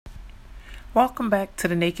Welcome back to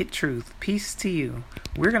The Naked Truth. Peace to you.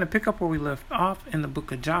 We're going to pick up where we left off in the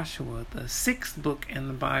book of Joshua, the 6th book in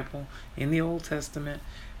the Bible, in the Old Testament.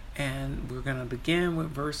 And we're going to begin with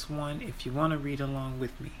verse 1 if you want to read along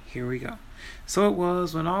with me. Here we go. So it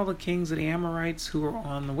was when all the kings of the Amorites who were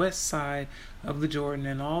on the west side of the Jordan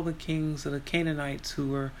and all the kings of the Canaanites who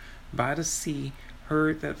were by the sea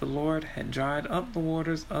heard that the Lord had dried up the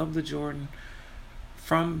waters of the Jordan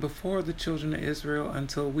from before the children of Israel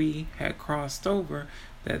until we had crossed over,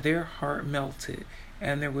 that their heart melted,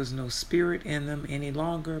 and there was no spirit in them any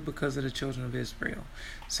longer because of the children of Israel.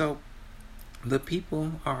 So the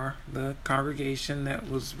people are the congregation that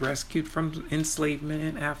was rescued from enslavement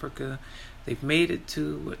in Africa. They've made it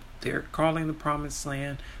to what they're calling the Promised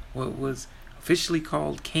Land, what was officially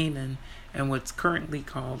called Canaan, and what's currently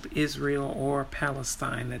called Israel or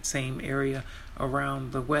Palestine, that same area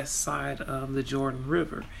around the west side of the Jordan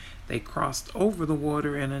River. They crossed over the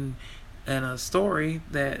water in a story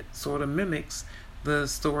that sort of mimics the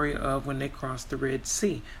story of when they crossed the Red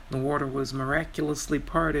Sea. The water was miraculously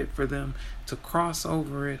parted for them to cross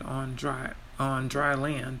over it on dry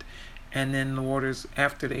land, and then the waters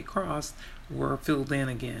after they crossed were filled in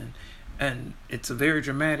again. And it's a very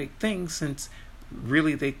dramatic thing, since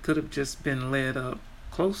really they could have just been led up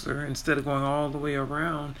closer instead of going all the way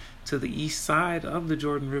around to the east side of the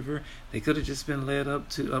Jordan River. They could have just been led up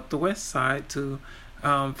the west side to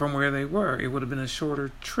from where they were. It would have been a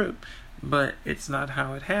shorter trip, but it's not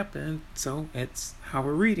how it happened, so it's how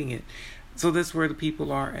we're reading it. So that's where the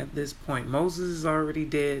people are at this point. Moses is already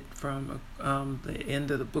dead from the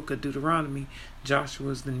end of the book of Deuteronomy. Joshua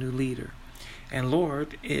is the new leader. And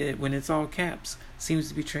Lord, when it's all caps, seems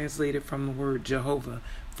to be translated from the word Jehovah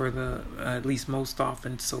for the at least most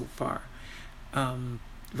often so far.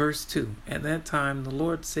 Verse 2. At that time the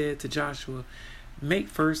Lord said to Joshua, Make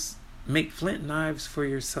flint knives for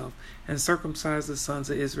yourself and circumcise the sons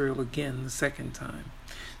of Israel again the second time.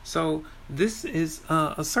 So this is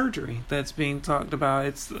a surgery that's being talked about.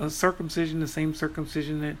 It's a circumcision, the same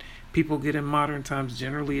circumcision that people get in modern times.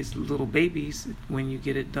 Generally, it's little babies when you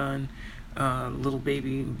get it done. Little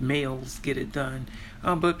baby males get it done,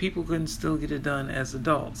 but people can still get it done as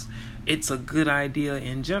adults. It's a good idea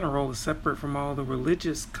in general, separate from all the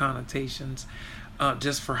religious connotations,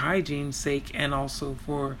 just for hygiene's sake, and also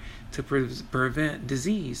to prevent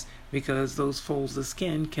disease, because those folds of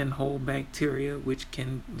skin can hold bacteria, which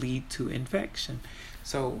can lead to infection.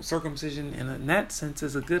 So circumcision in that sense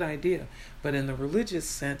is a good idea, but in the religious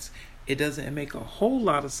sense, it doesn't make a whole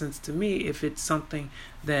lot of sense to me. If it's something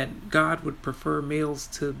that God would prefer males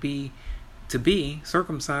to be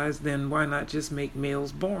circumcised, then why not just make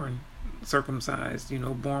males born circumcised,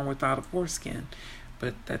 born without a foreskin?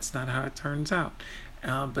 But that's not how it turns out.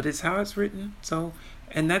 But it's how it's written.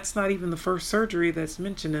 And that's not even the first surgery that's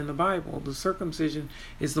mentioned in the Bible. The circumcision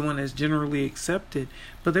is the one that's generally accepted.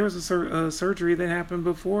 But there was a surgery that happened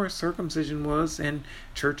before circumcision was, and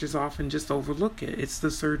churches often just overlook it. It's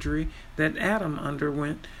the surgery that Adam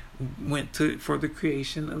underwent for the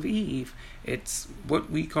creation of Eve. It's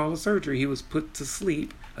what we call a surgery. He was put to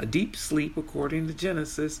sleep, a deep sleep according to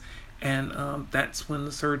Genesis, and that's when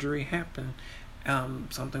the surgery happened.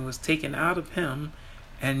 Something was taken out of him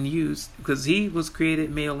and used, because he was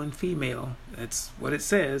created male and female. That's what it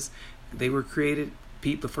says. They were created,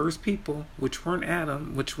 the first people, which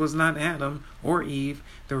was not Adam or Eve.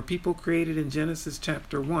 There were people created in Genesis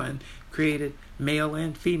chapter 1, created male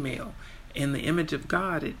and female. In the image of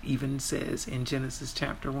God, it even says in Genesis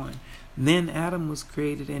chapter 1. Then Adam was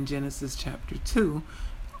created in Genesis chapter 2,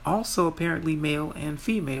 also apparently male and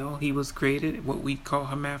female. He was created what we call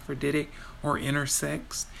hermaphroditic or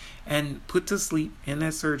intersex, and put to sleep in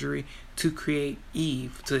that surgery to create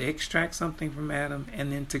Eve, to extract something from Adam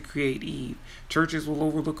and then to create Eve. Churches will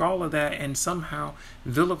overlook all of that and somehow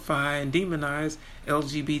vilify and demonize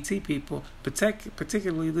LGBT people,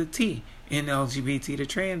 particularly the T in LGBT, the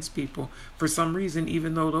trans people, for some reason,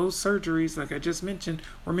 even though those surgeries, like I just mentioned,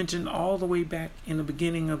 were mentioned all the way back in the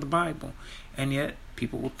beginning of the Bible. And yet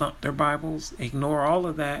people will thump their Bibles, ignore all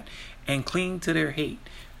of that, and cling to their hate.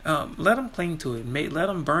 Let them cling to it. Let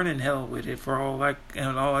them burn in hell with it. For all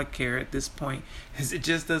I care at this point is it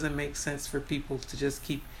just doesn't make sense for people to just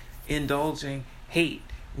keep indulging hate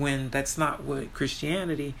when that's not what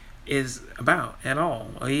Christianity is about at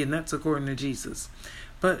all. And that's according to Jesus.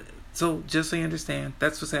 But so just so you understand,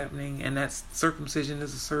 that's what's happening, and that's circumcision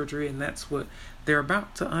is a surgery, and that's what they're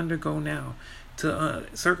about to undergo now, to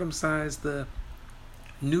circumcise the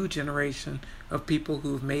new generation of people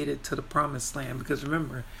who've made it to the Promised Land. Because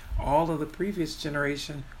remember, all of the previous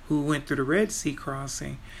generation who went through the Red Sea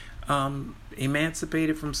crossing,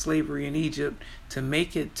 emancipated from slavery in Egypt, to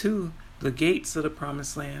make it to the gates of the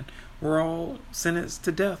promised land were all sentenced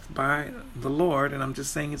to death by the Lord. And I'm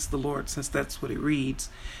just saying it's the Lord since that's what it reads.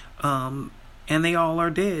 And they all are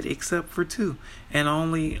dead except for 2, and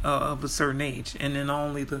only of a certain age. And then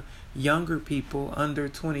only the younger people under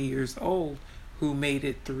 20 years old who made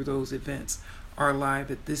it through those events are alive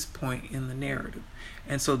at this point in the narrative.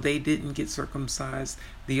 And so they didn't get circumcised.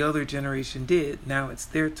 The other generation did. Now it's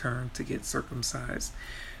their turn to get circumcised.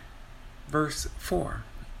 Verse 4.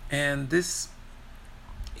 And this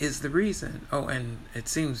is the reason. Oh, and it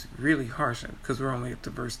seems really harsh because we're only up to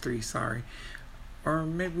verse 3. Sorry. Or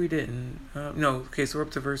maybe we didn't. No, okay, so we're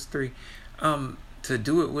up to verse 3. To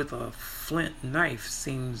do it with a flint knife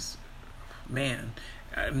seems, man,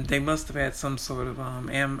 they must have had some sort of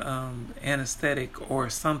anesthetic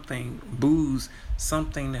or something, booze,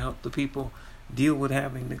 something to help the people deal with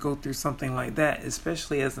having to go through something like that,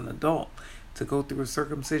 especially as an adult, to go through a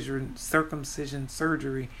circumcision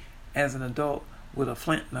surgery as an adult with a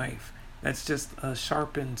flint knife. That's just a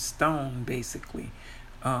sharpened stone, basically.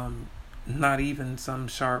 Not even some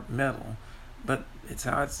sharp metal, but it's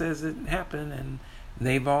how it says it happened, and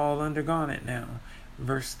they've all undergone it now.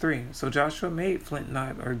 Verse 3. So Joshua made flint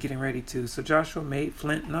knives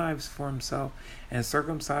for himself and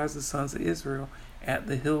circumcised the sons of Israel at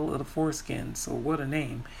the hill of the foreskin. So what a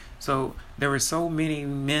name. So there were so many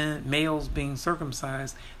males being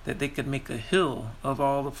circumcised that they could make a hill of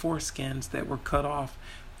all the foreskins that were cut off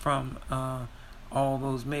from all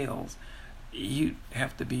those males. You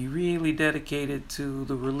have to be really dedicated to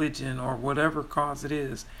the religion or whatever cause it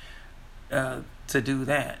is to do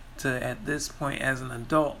that, to at this point as an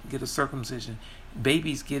adult get a circumcision.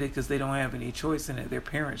 Babies get it because they don't have any choice in it. Their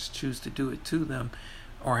parents choose to do it to them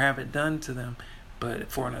or have it done to them.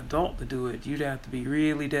 But for an adult to do it, you'd have to be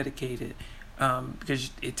really dedicated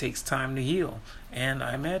because it takes time to heal. And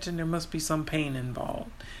I imagine there must be some pain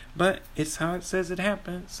involved. But it's how it says it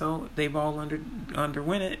happened. So they've all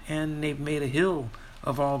underwent it, and they've made a hill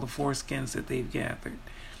of all the foreskins that they've gathered.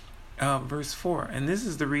 Verse 4. And this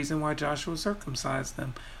is the reason why Joshua circumcised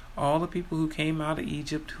them. All the people who came out of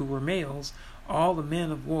Egypt who were males, all the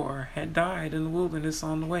men of war, had died in the wilderness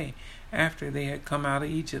on the way after they had come out of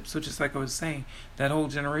Egypt. So just like I was saying, that whole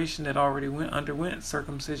generation that already underwent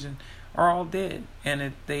circumcision are all dead.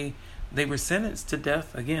 And they were sentenced to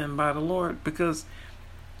death again by the Lord because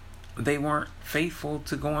they weren't faithful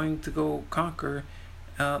to go conquer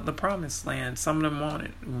the promised land. Some of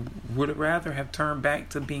them would rather have turned back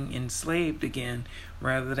to being enslaved again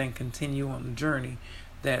rather than continue on the journey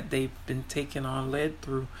that they've been led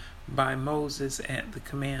through by Moses at the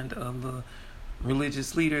command of the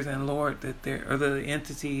religious leaders and Lord or the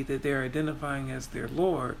entity that they're identifying as their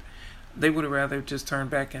Lord. They would have rather just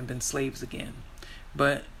turned back and been slaves again.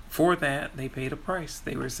 But for that, they paid a price.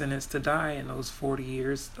 They were sentenced to die in those 40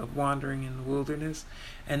 years of wandering in the wilderness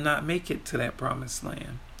and not make it to that promised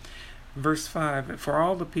land. Verse 5, for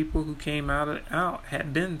all the people who came out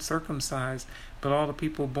had been circumcised, but all the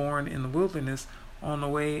people born in the wilderness on the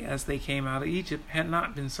way as they came out of Egypt had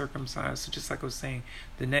not been circumcised. So just like I was saying,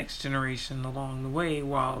 the next generation along the way,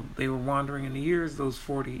 while they were wandering in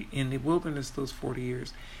the wilderness, those 40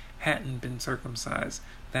 years, hadn't been circumcised.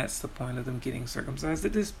 That's the point of them getting circumcised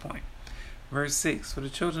at this point. Verse 6, for the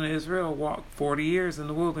children of Israel walked 40 years in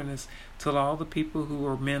the wilderness till all the people who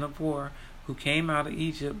were men of war who came out of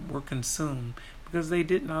Egypt were consumed, because they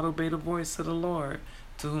did not obey the voice of the Lord,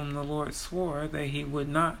 to whom the Lord swore that he would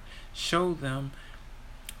not show them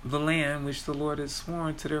the land which the Lord had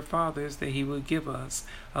sworn to their fathers that he would give us,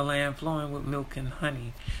 a land flowing with milk and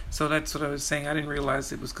honey. So that's what I was saying. I didn't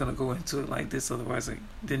realize it was going to go into it like this. Otherwise, I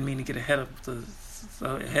didn't mean to get ahead of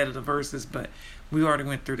the verses, but we already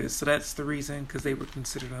went through this. So that's the reason, because they were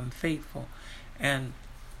considered unfaithful. And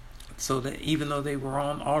so that even though they were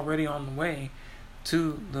already on the way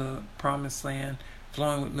to the promised land,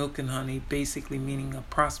 flowing with milk and honey, basically meaning a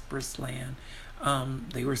prosperous land,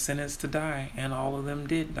 they were sentenced to die, and all of them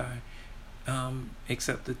did die,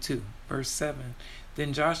 except the 2. Verse 7,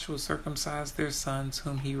 then Joshua circumcised their sons,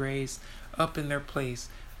 whom he raised up in their place,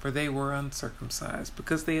 for they were uncircumcised,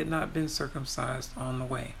 because they had not been circumcised on the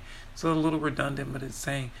way. So a little redundant, but it's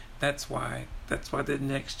saying that's why the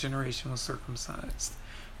next generation was circumcised.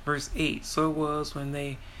 Verse 8, so it was when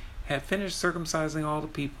they had finished circumcising all the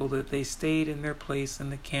people that they stayed in their place in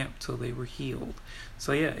the camp till they were healed.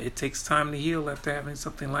 So yeah, it takes time to heal after having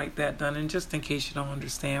something like that done. And just in case you don't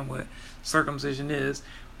understand what circumcision is,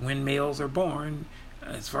 when males are born,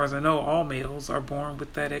 as far as I know, all males are born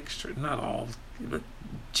with that extra, not all, but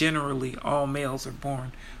generally all males are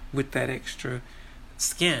born with that extra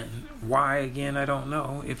skin. Why, again, I don't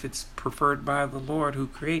know. If it's preferred by the Lord who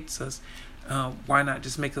creates us, why not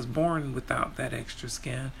just make us born without that extra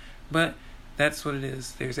skin? But that's what it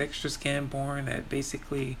is. There's extra skin born that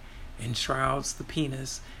basically enshrouds the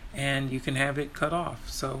penis, and you can have it cut off.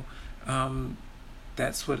 So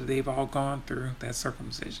that's what they've all gone through, that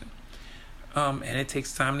circumcision. And it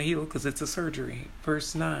takes time to heal because it's a surgery.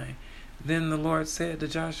 Verse 9. Then the Lord said to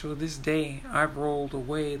Joshua, this day I've rolled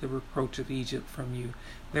away the reproach of Egypt from you.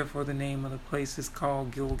 Therefore the name of the place is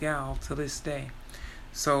called Gilgal to this day.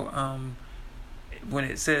 So when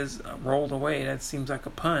it says rolled away, that seems like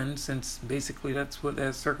a pun, since basically that's what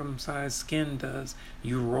that circumcised skin does.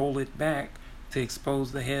 You roll it back to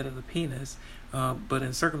expose the head of the penis. But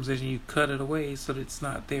in circumcision, you cut it away so that it's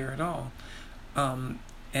not there at all.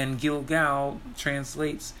 And Gilgal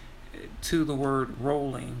translates to the word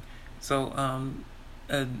rolling. So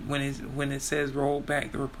when it says roll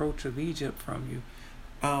back the reproach of Egypt from you,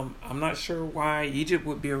 I'm not sure why Egypt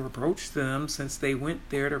would be a reproach to them, since they went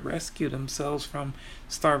there to rescue themselves from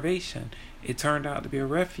starvation. It turned out to be a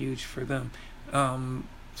refuge for them.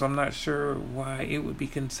 So I'm not sure why it would be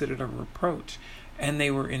considered a reproach. And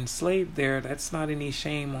they were enslaved there. That's not any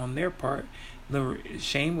shame on their part. The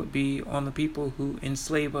shame would be on the people who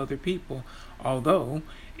enslave other people. Although,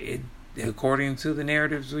 according to the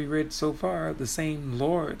narratives we read so far, the same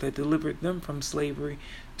Lord that delivered them from slavery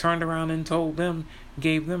turned around and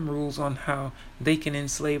gave them rules on how they can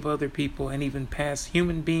enslave other people and even pass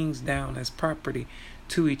human beings down as property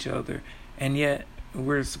to each other. And yet,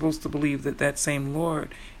 we're supposed to believe that that same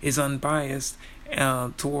Lord is unbiased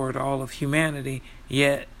toward all of humanity,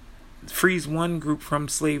 yet frees one group from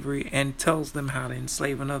slavery and tells them how to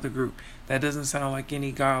enslave another group. That doesn't sound like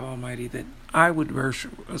any God Almighty that I would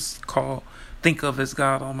think of as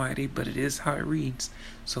God Almighty, but it is how it reads.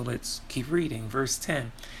 So let's keep reading. Verse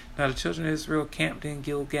 10. Now the children of Israel camped in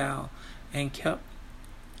Gilgal and kept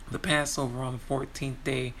the Passover on the 14th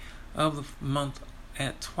day of the month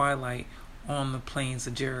at twilight on the plains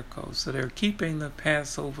of Jericho. So they're keeping the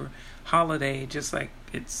Passover holiday just like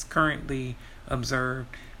it's currently observed.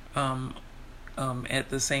 At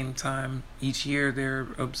the same time, each year they're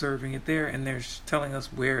observing it there, and they're telling us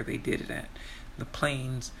where they did it at, the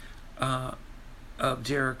plains of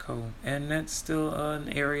Jericho. And that's still an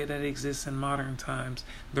area that exists in modern times.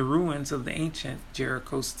 The ruins of the ancient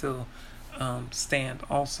Jericho still stand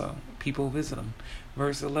also. People visit them.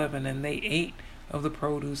 Verse 11, and they ate of the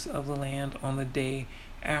produce of the land on the day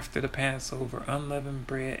after the Passover, unleavened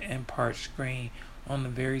bread and parched grain on the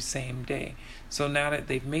very same day. So now that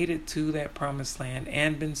they've made it to that promised land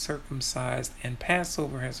and been circumcised and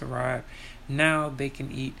Passover has arrived, now they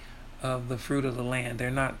can eat of the fruit of the land.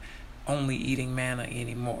 They're not only eating manna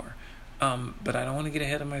anymore. But I don't want to get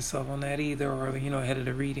ahead of myself on that either, or ahead of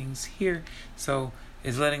the readings here. So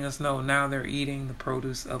it's letting us know now they're eating the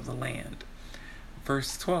produce of the land.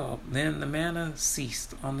 Verse 12, then the manna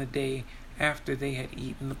ceased on the day after they had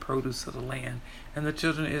eaten the produce of the land, and the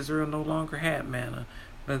children of Israel no longer had manna,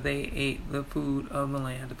 but they ate the food of the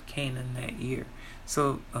land of Canaan that year.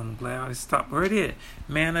 So I'm glad I stopped right here.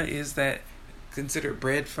 Manna is that considered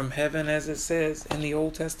bread from heaven, as it says in the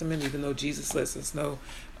Old Testament, even though Jesus lets us know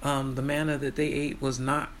the manna that they ate was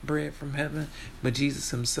not bread from heaven, but Jesus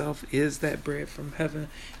himself is that bread from heaven.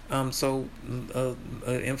 So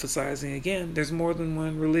emphasizing again, there's more than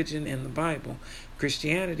one religion in the Bible.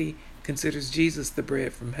 Christianity considers Jesus the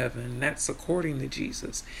bread from heaven, and that's according to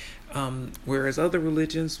Jesus. Whereas other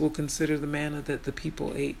religions will consider the manna that the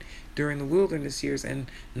people ate during the wilderness years, and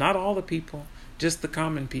not all the people, just the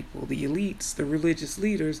common people, the elites, the religious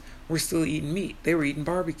leaders, were still eating meat. They were eating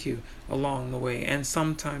barbecue along the way, and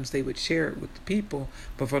sometimes they would share it with the people,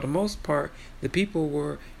 but for the most part, the people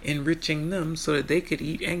were enriching them so that they could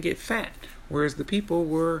eat and get fat, whereas the people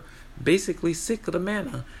were basically sick of the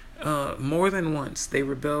manna. More than once they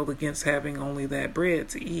rebelled against having only that bread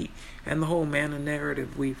to eat, and the whole manna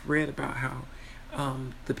narrative we've read about how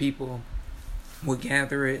the people would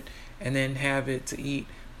gather it and then have it to eat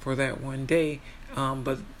for that one day,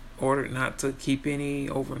 but ordered not to keep any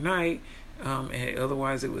overnight, and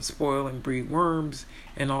otherwise it would spoil and breed worms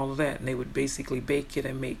and all of that, and they would basically bake it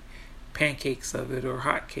and make pancakes of it or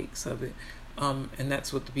hot cakes of it, and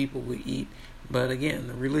that's what the people would eat. But again,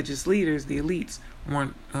 the religious leaders, the elites,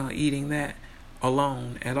 weren't eating that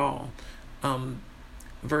alone at all.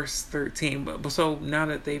 Verse 13, but so now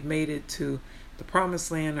that they've made it to the promised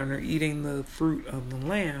land and are eating the fruit of the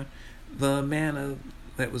land, the manna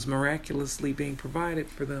that was miraculously being provided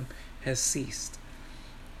for them has ceased.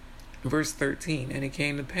 Verse 13, and it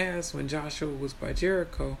came to pass when Joshua was by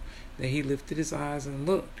Jericho that he lifted his eyes and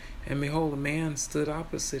looked, and behold, a man stood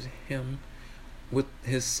opposite him with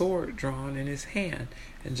his sword drawn in his hand.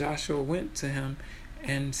 And Joshua went to him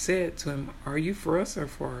and said to him, "Are you for us or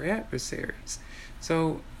for our adversaries?"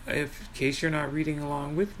 So, in case you're not reading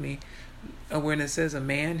along with me, when it says a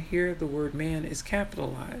man here, the word man is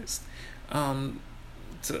capitalized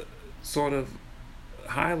to sort of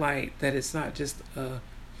highlight that it's not just a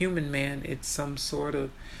human man, it's some sort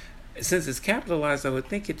of, since it's capitalized, I would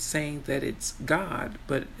think it's saying that it's God,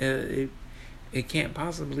 but it can't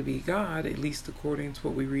possibly be God, at least according to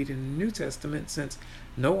what we read in the New Testament, since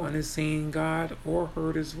no one has seen God or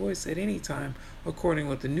heard his voice at any time, according to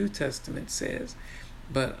what the New Testament says.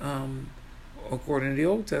 But according to the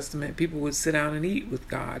Old Testament, people would sit down and eat with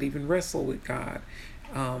God, even wrestle with God.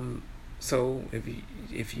 So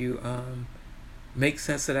if you make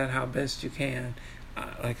sense of that how best you can.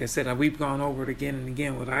 Like I said, we've gone over it again and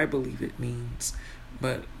again, what I believe it means.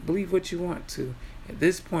 But believe what you want to. At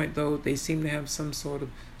this point, though, they seem to have some sort of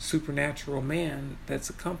supernatural man that's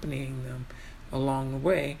accompanying them along the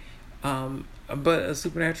way. But a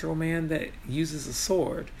supernatural man that uses a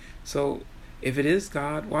sword. So if it is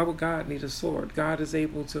God, why would God need a sword? God is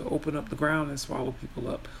able to open up the ground and swallow people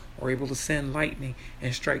up, or able to send lightning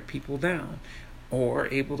and strike people down, or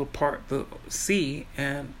able to part the sea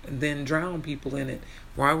and then drown people in it.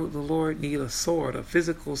 Why would the Lord need a sword, a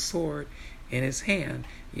physical sword in his hand?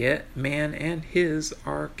 Yet man and his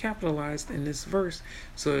are capitalized in this verse.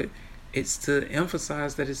 So it's to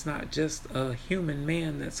emphasize that it's not just a human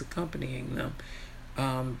man that's accompanying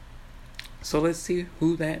them. So let's see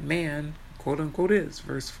who that man, quote unquote, is.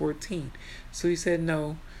 Verse 14. So he said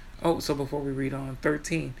no. So before we read on,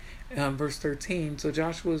 13. Verse 13, so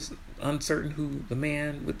Joshua's uncertain who the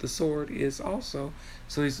man with the sword is also.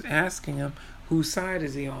 So he's asking him, whose side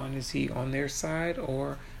is he on? Is he on their side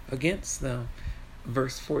or against them?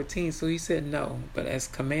 Verse 14, so he said no, but as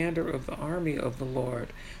commander of the army of the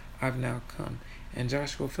Lord, I've now come. And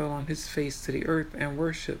Joshua fell on his face to the earth and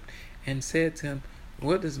worshipped and said to him,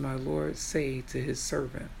 what does my Lord say to his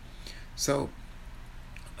servant? So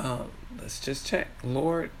let's just check.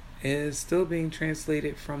 Lord is still being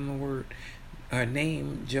translated from the word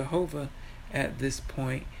name Jehovah at this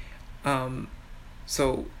point.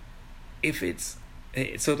 So if it's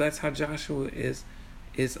so that's how Joshua is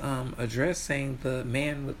addressing the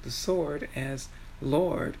man with the sword as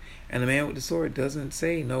Lord, and the man with the sword doesn't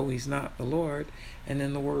say no, he's not the Lord. And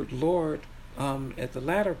then the word Lord at the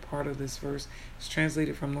latter part of this verse is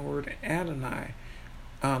translated from the word Adonai.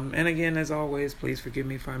 And again, as always, please forgive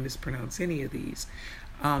me if I mispronounce any of these.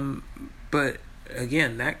 But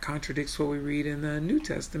again, that contradicts what we read in the New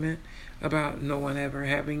Testament about no one ever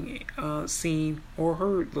having seen or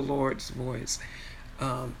heard the Lord's voice.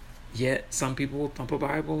 Yet some people will thump a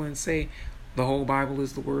Bible and say the whole Bible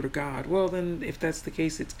is the Word of God. Well, then, if that's the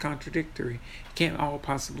case, it's contradictory. It can't all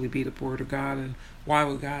possibly be the Word of God. And why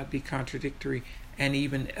would God be contradictory and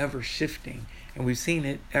even ever shifting? And we've seen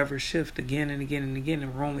it ever shift again and again and again,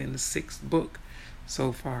 and we're only in the 6th book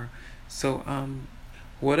so far. So,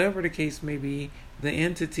 whatever the case may be, the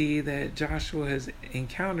entity that Joshua has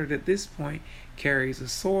encountered at this point carries a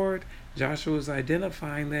sword. Joshua is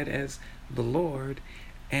identifying that as the Lord,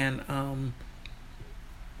 and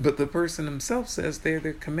but the person himself says they're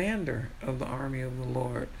the commander of the army of the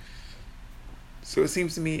Lord. So it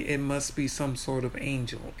seems to me it must be some sort of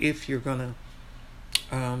angel. If you're gonna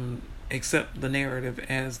accept the narrative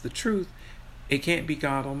as the truth, it can't be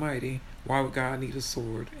God Almighty. Why would God need a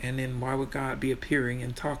sword? And then why would God be appearing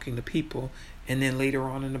and talking to people? And then later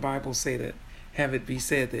on in the Bible say that, have it be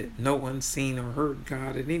said that no one's seen or heard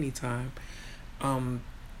God at any time.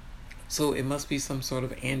 So it must be some sort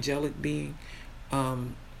of angelic being.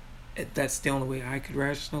 That's the only way I could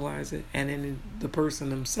rationalize it. And then the person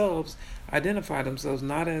themselves identify themselves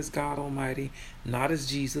not as God Almighty, not as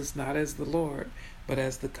Jesus, not as the Lord, but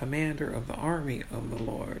as the commander of the army of the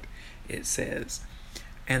Lord, it says.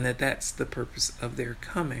 And that's the purpose of their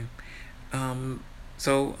coming.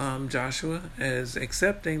 So Joshua is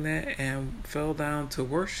accepting that and fell down to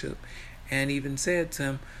worship, and even said to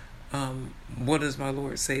him, what does my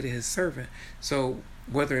Lord say to his servant? So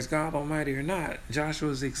whether it's God Almighty or not, Joshua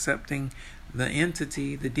is accepting the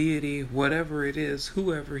entity, the deity, whatever it is,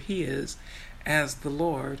 whoever he is, as the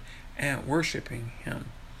Lord, and worshiping him.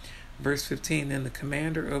 Verse 15, then the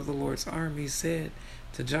commander of the Lord's army said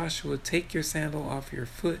to Joshua, take your sandal off your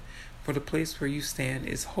foot, for the place where you stand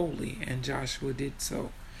is holy. And Joshua did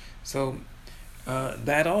so. So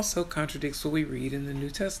that also contradicts what we read in the New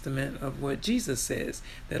Testament of what Jesus says,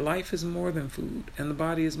 that life is more than food and the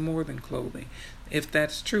body is more than clothing. If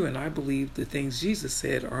that's true, and I believe the things Jesus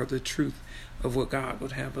said are the truth of what God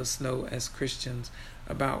would have us know as Christians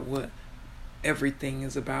about what everything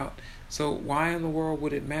is about. So why in the world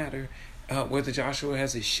would it matter whether Joshua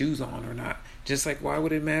has his shoes on or not. Just like, why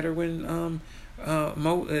would it matter when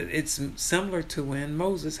it's similar to when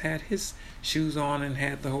Moses had his shoes on and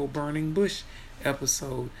had the whole burning bush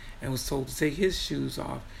episode and was told to take his shoes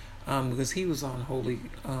off because he was on holy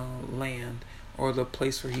land, or the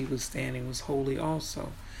place where he was standing was holy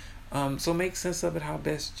also. So make sense of it how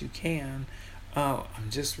best you can. I'm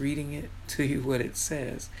just reading it to you what it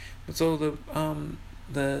says. But so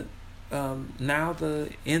now the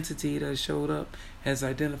entity that showed up has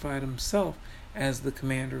identified himself as the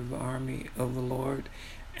commander of the army of the Lord,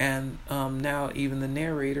 and now even the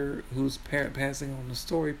narrator who's passing on the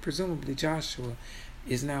story, presumably Joshua,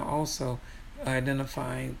 is now also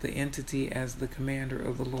identifying the entity as the commander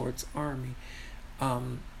of the Lord's army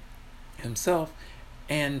himself.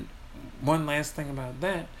 And one last thing about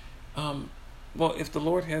that, well, if the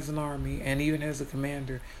Lord has an army and even has a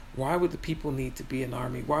commander, why would the people need to be an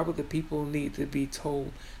army? Why would the people need to be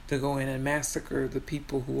told to go in and massacre the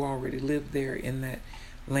people who already live there in that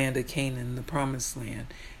land of Canaan, the promised land?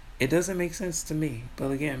 It doesn't make sense to me.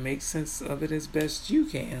 But again, make sense of it as best you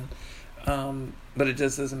can. But it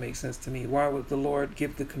just doesn't make sense to me. Why would the Lord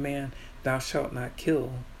give the command, thou shalt not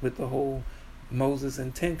kill, with the whole Moses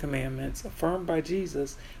and 10 Commandments affirmed by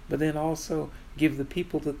Jesus, but then also give the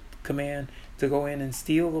people the command to go in and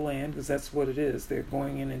steal the land, because that's what it is. They're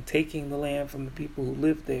going in and taking the land from the people who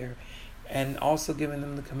live there, and also giving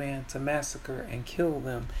them the command to massacre and kill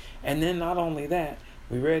them. And then not only that,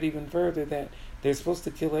 we read even further that they're supposed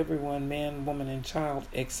to kill everyone, man, woman, and child,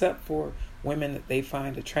 except for women that they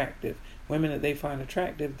find attractive. Women that they find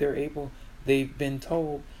attractive, they've been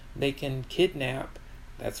told they can kidnap.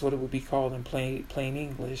 That's what it would be called in plain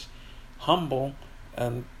English. Humble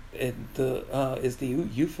is the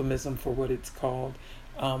euphemism for what it's called,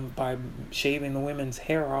 by shaving the women's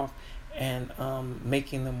hair off and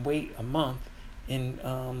making them wait a month in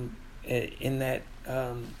that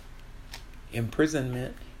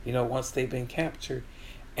imprisonment, once they've been captured,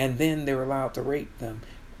 and then they're allowed to rape them.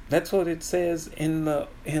 That's what it says in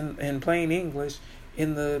plain English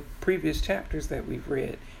in the previous chapters that we've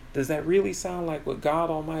read. Does that really sound like what God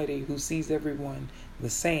Almighty, who sees everyone the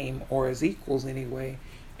same, or as equals anyway,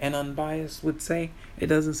 and unbiased, would say? It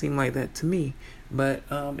doesn't seem like that to me, but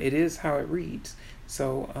it is how it reads.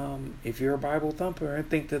 So if you're a Bible thumper and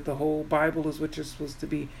think that the whole Bible is what you're supposed to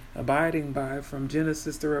be abiding by from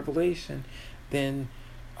Genesis to Revelation, then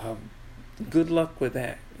good luck with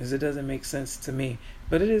that, because it doesn't make sense to me.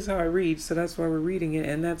 But it is how it reads, so that's why we're reading it,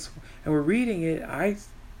 and we're reading it.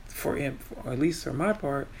 For at least for my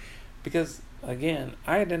part, because again,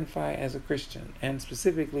 I identify as a Christian, and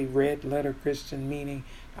specifically red letter Christian, meaning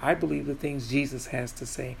I believe the things Jesus has to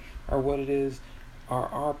say are what it is, are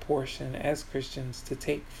our portion as Christians to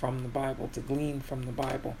take from the Bible, to glean from the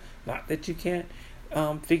Bible. Not that you can't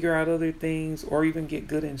figure out other things or even get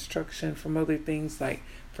good instruction from other things, like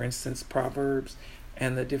for instance Proverbs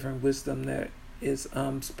and the different wisdom that is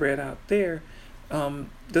spread out there.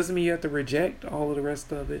 Doesn't mean you have to reject all of the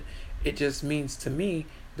rest of it. It just means to me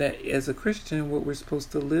that as a Christian, what we're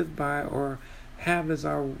supposed to live by or have as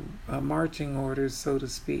our marching orders, so to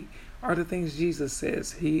speak, are the things Jesus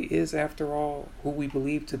says. He is, after all, who we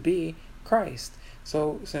believe to be, Christ.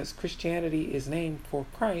 So since Christianity is named for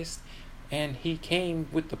Christ, and he came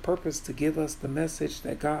with the purpose to give us the message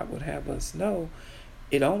that God would have us know,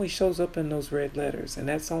 it only shows up in those red letters, and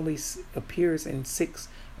that's only appears in 6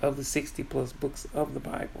 of the 60 plus books of the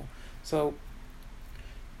Bible. So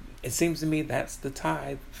it seems to me that's the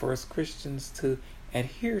tithe for us Christians to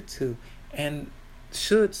adhere to, and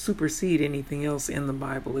should supersede anything else in the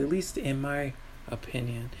Bible, at least in my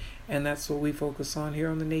opinion. And that's what we focus on here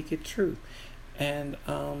on The Naked Truth. And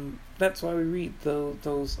that's why we read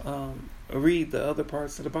read the other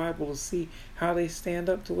parts of the Bible to see how they stand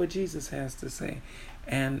up to what Jesus has to say.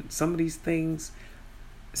 And some of these things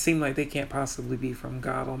seem like they can't possibly be from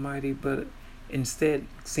God Almighty, but instead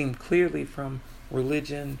seem clearly from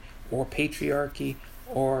religion or patriarchy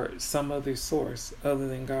or some other source other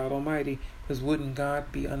than God Almighty, because wouldn't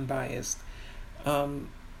God be unbiased?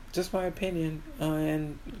 Just my opinion,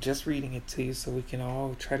 and just reading it to you so we can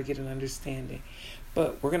all try to get an understanding.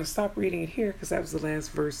 But we're going to stop reading it here, because that was the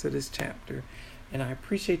last verse of this chapter, and I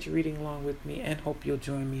appreciate you reading along with me and hope you'll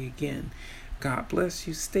join me again. God bless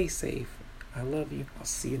you. Stay safe. I love you. I'll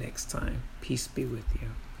see you next time. Peace be with you.